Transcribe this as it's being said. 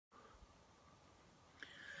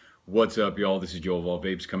What's up, y'all? This is Joe of All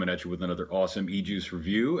Vapes coming at you with another awesome e-juice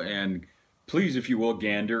review. And please, if you will,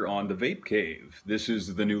 gander on the Vape Cave. This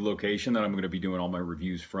is the new location that I'm going to be doing all my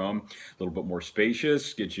reviews from. A little bit more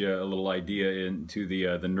spacious, get you a little idea into the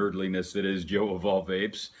nerdliness that is Joe of All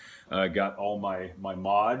Vapes. Got all my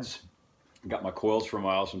mods. Got my coils from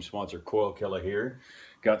my awesome sponsor, Coil Killer here.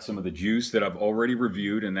 Got some of the juice that I've already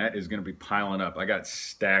reviewed, and that is going to be piling up. I got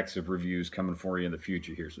stacks of reviews coming for you in the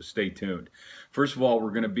future here, so stay tuned. First of all,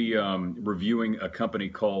 we're going to be reviewing a company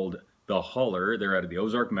called the Holler. They're out of the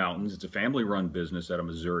Ozark Mountains. It's a family-run business out of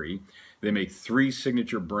Missouri. They make 3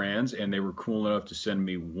 signature brands, and they were cool enough to send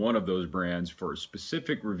me one of those brands for a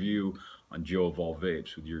specific review on Joe of All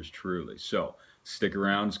Vapes with yours truly. So stick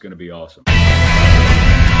around. It's going to be awesome.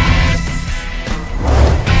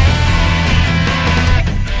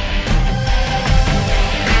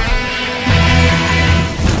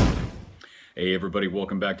 Hey everybody,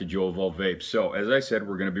 welcome back to Joe of All Vapes. So, as I said,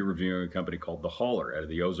 we're going to be reviewing a company called the Holler out of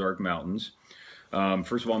the Ozark Mountains.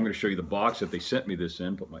 First of all, I'm going to show you the box that they sent me this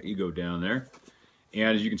in. Put my ego down there.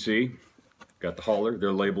 And as you can see, got the Holler,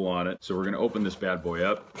 their label on it. So we're going to open this bad boy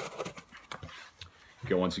up.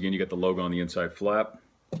 Okay, once again, you got the logo on the inside flap.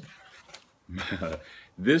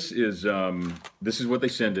 This is what they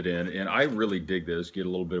send it in, and I really dig this. Get a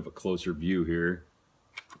little bit of a closer view here.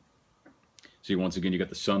 See, once again, you got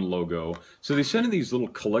the Sun logo. So they send in these little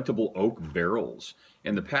collectible oak barrels,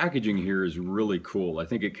 and the packaging here is really cool. I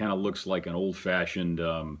think it kind of looks like an old-fashioned,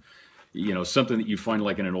 you know, something that you find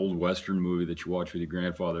like in an old Western movie that you watch with your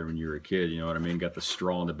grandfather when you were a kid, you know what I mean? Got the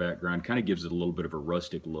straw in the background, kind of gives it a little bit of a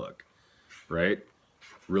rustic look, right?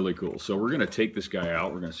 Really cool. So we're going to take this guy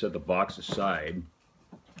out. We're going to set the box aside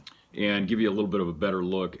and give you a little bit of a better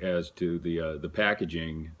look as to the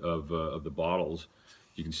packaging of the bottles.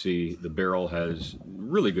 You can see the barrel has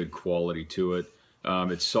really good quality to it.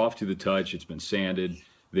 It's soft to the touch. It's been sanded.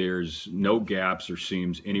 There's no gaps or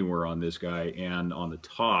seams anywhere on this guy. And on the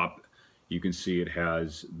top, you can see it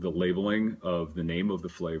has the labeling of the name of the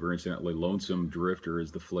flavor. Incidentally, Lonesome Drifter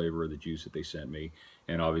is the flavor of the juice that they sent me.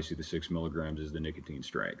 And obviously the 6 milligrams is the nicotine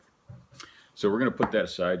strength. So we're going to put that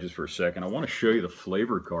aside just for a second. I want to show you the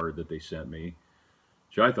flavor card that they sent me,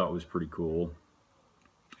 which I thought was pretty cool.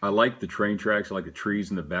 I like the train tracks. I like the trees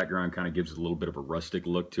in the background. Kind of gives it a little bit of a rustic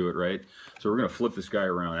look to it, right? So we're going to flip this guy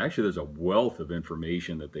around. Actually, there's a wealth of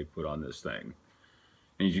information that they put on this thing.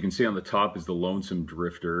 And as you can see on the top is the Lonesome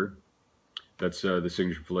Drifter. That's the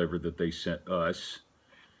signature flavor that they sent us.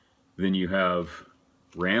 Then you have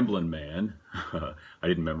Ramblin Man. I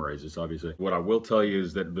didn't memorize this, obviously. What I will tell you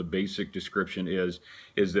is that the basic description is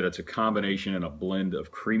that it's a combination and a blend of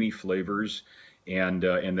creamy flavors, and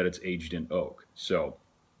that it's aged in oak. So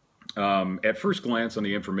at first glance on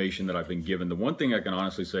the information that I've been given, the one thing I can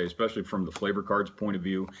honestly say, especially from the flavor card's point of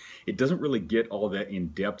view, it doesn't really get all that in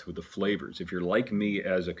depth with the flavors. If you're like me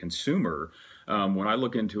as a consumer, when I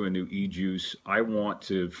look into a new e-juice, I want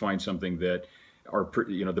to find something that are,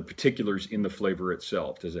 you know, the particulars in the flavor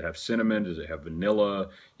itself. Does it have cinnamon? Does it have vanilla?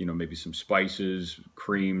 You know, maybe some spices,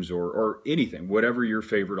 creams, or anything, whatever your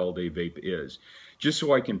favorite all-day vape is. Just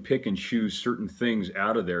so I can pick and choose certain things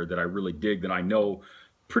out of there that I really dig, that I know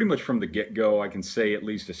pretty much from the get-go, I can say at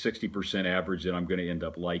least a 60% average that I'm going to end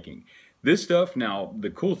up liking. This stuff, now, the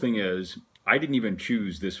cool thing is, I didn't even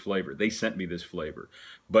choose this flavor. They sent me this flavor.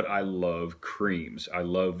 But I love creams. I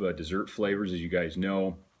love dessert flavors, as you guys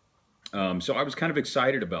know. So I was kind of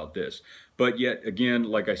excited about this. But yet, again,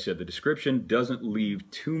 like I said, the description doesn't leave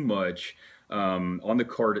too much on the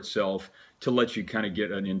card itself to let you kind of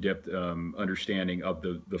get an in-depth understanding of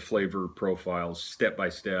the flavor profiles, step by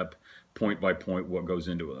step, point by point, what goes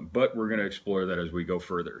into them. But we're going to explore that as we go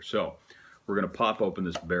further. So we're going to pop open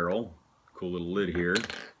this barrel, cool little lid here,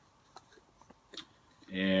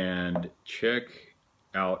 and check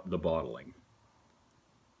out the bottling.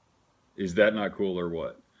 Is that not cool or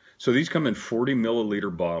what? So these come in 40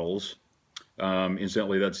 milliliter bottles.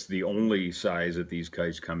 Incidentally, that's the only size that these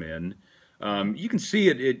guys come in. You can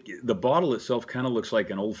see the bottle itself kind of looks like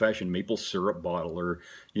an old-fashioned maple syrup bottle, or,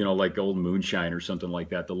 you know, like old moonshine or something like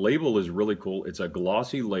that. The label is really cool. It's a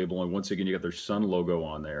glossy label, and once again, you got their Sun logo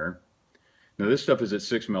on there. Now, this stuff is at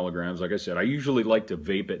 6 milligrams. Like I said, I usually like to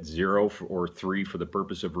vape at 0 or 3 for the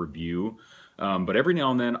purpose of review. But every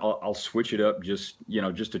now and then, I'll switch it up just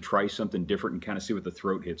to try something different and kind of see what the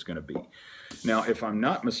throat hit's going to be. Now, if I'm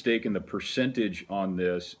not mistaken, the percentage on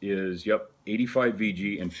this is, yep, 85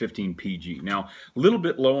 VG and 15 PG. Now, a little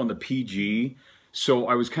bit low on the PG, so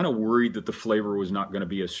I was kind of worried that the flavor was not going to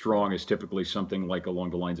be as strong as typically something like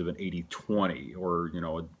along the lines of an 80-20 or, you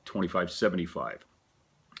know, a 25-75.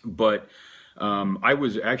 But I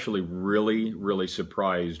was actually really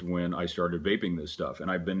surprised when I started vaping this stuff,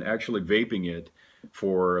 and I've been actually vaping it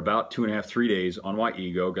for about 2.5, 3 days on my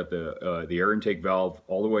Ego. Got the air intake valve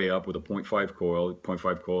all the way up with a 0.5 coil.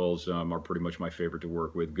 0.5 coils are pretty much my favorite to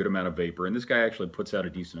work with. Good amount of vapor, and this guy actually puts out a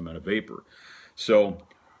decent amount of vapor. So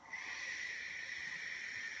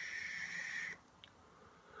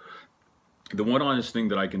the one honest thing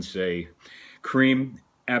that I can say, cream,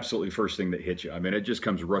 absolutely first thing that hits you. I mean, it just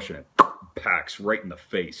comes rushing in, packs right in the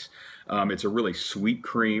face. It's a really sweet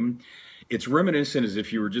cream. It's reminiscent as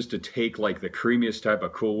if you were just to take like the creamiest type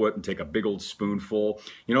of Cool Whip and take a big old spoonful.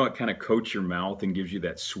 You know, it kind of coats your mouth and gives you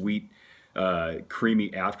that sweet,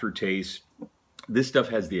 creamy aftertaste. This stuff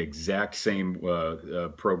has the exact same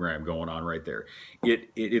program going on right there.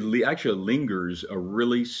 It actually lingers a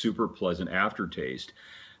really super pleasant aftertaste.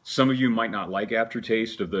 Some of you might not like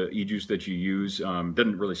aftertaste of the e-juice that you use.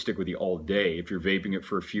 Doesn't really stick with you all day. If you're vaping it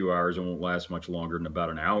for a few hours, it won't last much longer than about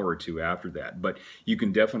an hour or two after that. But you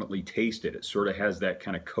can definitely taste it. It sort of has that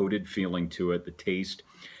kind of coated feeling to it, the taste.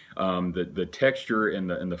 The texture and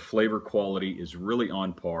the flavor quality is really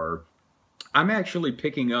on par. I'm actually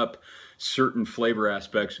picking up certain flavor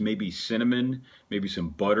aspects, maybe cinnamon, maybe some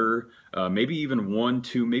butter, maybe even 1,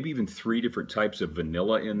 2, maybe even 3 different types of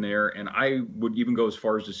vanilla in there. And I would even go as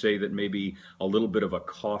far as to say that maybe a little bit of a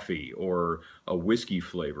coffee or a whiskey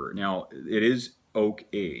flavor. Now, it is oak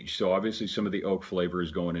aged, so obviously some of the oak flavor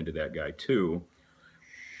is going into that guy too.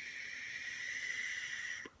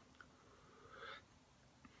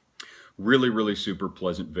 Really super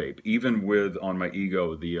pleasant vape. Even with, on my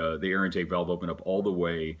Ego, the air intake valve open up all the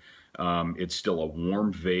way, it's still a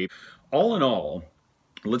warm vape. All in all,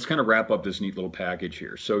 let's kind of wrap up this neat little package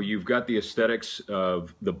here. So you've got the aesthetics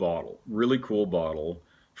of the bottle. Really cool bottle,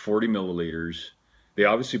 40 milliliters. They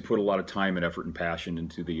obviously put a lot of time and effort and passion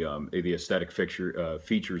into the aesthetic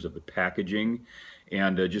features of the packaging,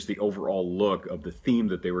 and just the overall look of the theme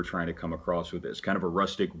that they were trying to come across with this. Kind of a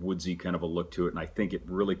rustic, woodsy kind of a look to it, and I think it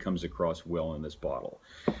really comes across well in this bottle.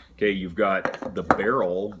 Okay, you've got the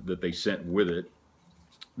barrel that they sent with it.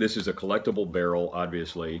 This is a collectible barrel,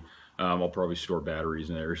 obviously. I'll probably store batteries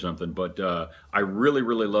in there or something, but I really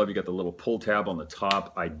love, you got the little pull tab on the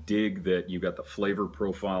top. I dig that you got the flavor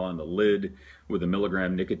profile on the lid with a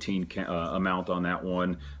milligram nicotine amount on that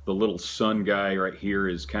one. The little sun guy right here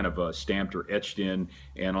is kind of stamped or etched in,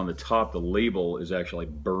 and on the top the label is actually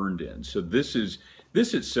burned in. So this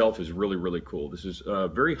itself is really cool. This is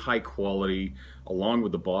very high quality along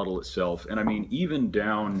with the bottle itself, and I mean even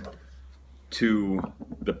down to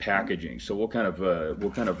the packaging. So we'll kind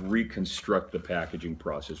of reconstruct the packaging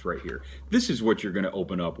process right here. This is what you're going to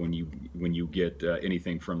open up when you get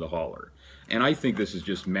anything from the Holler, and I think this is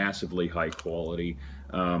just massively high quality.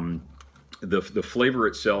 The flavor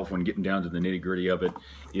itself, when getting down to the nitty-gritty of it,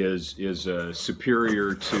 is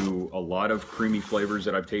superior to a lot of creamy flavors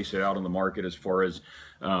that I've tasted out on the market as far as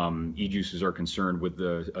e-juices are concerned with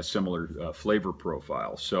a similar flavor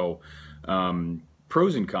profile. So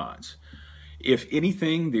pros and cons. If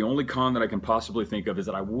anything, the only con that I can possibly think of is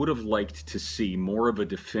that I would have liked to see more of a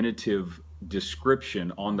definitive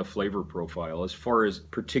description on the flavor profile as far as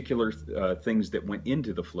particular things that went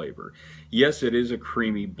into the flavor. Yes, it is a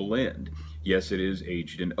creamy blend. Yes, it is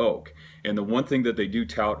aged in oak. And the one thing that they do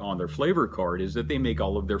tout on their flavor card is that they make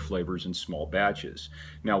all of their flavors in small batches.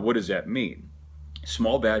 Now, what does that mean?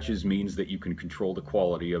 Small batches means that you can control the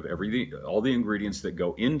quality of everything, all the ingredients that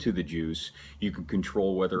go into the juice. You can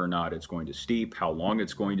control whether or not it's going to steep, how long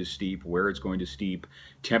it's going to steep, where it's going to steep,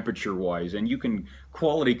 temperature-wise, and you can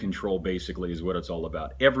quality control basically is what it's all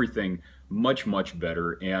about. Everything much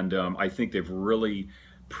better, and I think they've really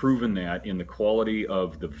proven that in the quality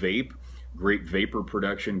of the vape. Great vapor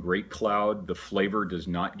production, great cloud. The flavor does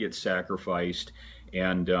not get sacrificed.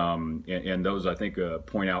 And those, I think,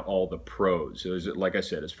 point out all the pros. So like I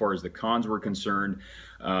said, as far as the cons were concerned,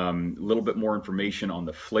 a little bit more information on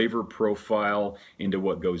the flavor profile into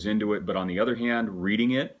what goes into it. But on the other hand,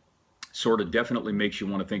 reading it sort of definitely makes you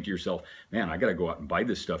want to think to yourself, man, I got to go out and buy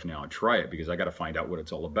this stuff now and try it because I got to find out what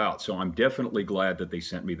it's all about. So I'm definitely glad that they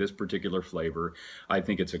sent me this particular flavor. I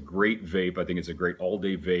think it's a great vape. I think it's a great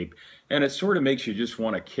all-day vape. And it sort of makes you just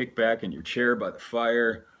want to kick back in your chair by the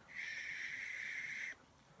fire,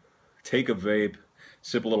 take a vape,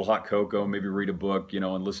 sip a little hot cocoa, maybe read a book,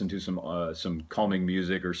 and listen to some calming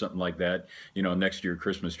music or something like that, next to your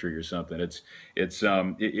Christmas tree or something. It's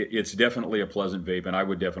definitely a pleasant vape, and I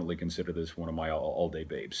would definitely consider this one of my all-day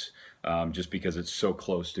vapes, just because it's so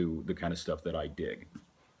close to the kind of stuff that I dig.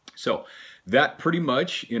 So that pretty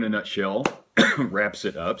much, in a nutshell, wraps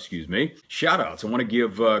it up. Excuse me. Shout outs. I want to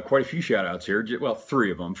give quite a few shout outs here. Well,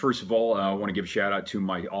 3 of them. First of all, I want to give a shout out to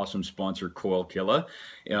my awesome sponsor, Coil Killer,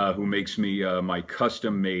 who makes me my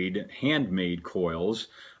custom made, handmade coils.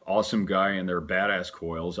 Awesome guy, and they're badass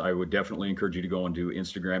coils. I would definitely encourage you to go onto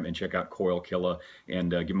Instagram and check out Coil Killer and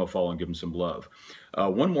give him a follow and give him some love.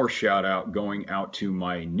 One more shout out going out to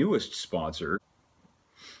my newest sponsor,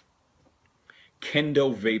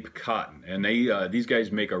 Kendo Vape Cotton, and these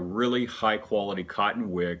guys make a really high quality cotton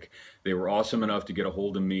wick. They were awesome enough to get a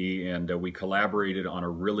hold of me, and we collaborated on a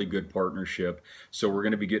really good partnership. So we're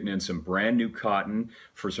going to be getting in some brand new cotton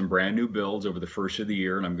for some brand new builds over the first of the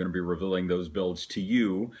year, and I'm going to be revealing those builds to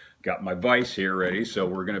you. Got my vise here ready, so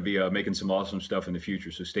we're going to be making some awesome stuff in the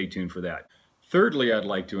future, so stay tuned for that. Thirdly, I'd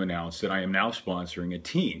like to announce that I am now sponsoring a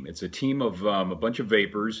team. It's a team of a bunch of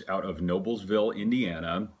vapors out of Noblesville,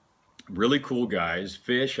 Indiana. Really cool guys.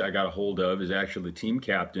 Fish, I got a hold of, is actually the team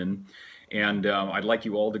captain. And I'd like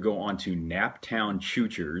you all to go on to Naptown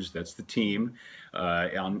Choochers, that's the team,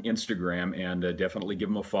 on Instagram, and definitely give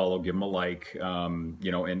them a follow, give them a like,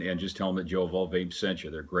 you know, and just tell them that Joe of All Vapes sent you.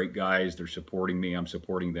 They're great guys. They're supporting me. I'm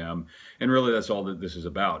supporting them. And really, that's all that this is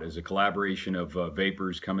about, is a collaboration of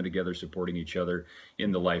vapors coming together, supporting each other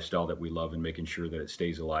in the lifestyle that we love and making sure that it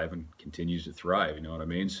stays alive and continues to thrive. You know what I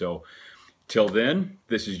mean? So till then,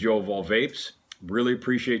 this is Joe of All Vapes. Really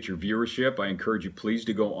appreciate your viewership. I encourage you please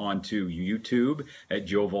to go on to YouTube at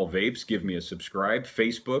Joe of All Vapes. Give me a subscribe.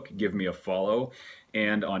 Facebook, give me a follow.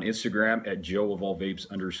 And on Instagram at Joe of All Vapes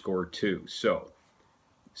 _2. So,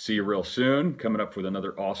 see you real soon. Coming up with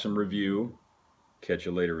another awesome review. Catch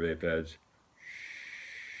you later, vape heads.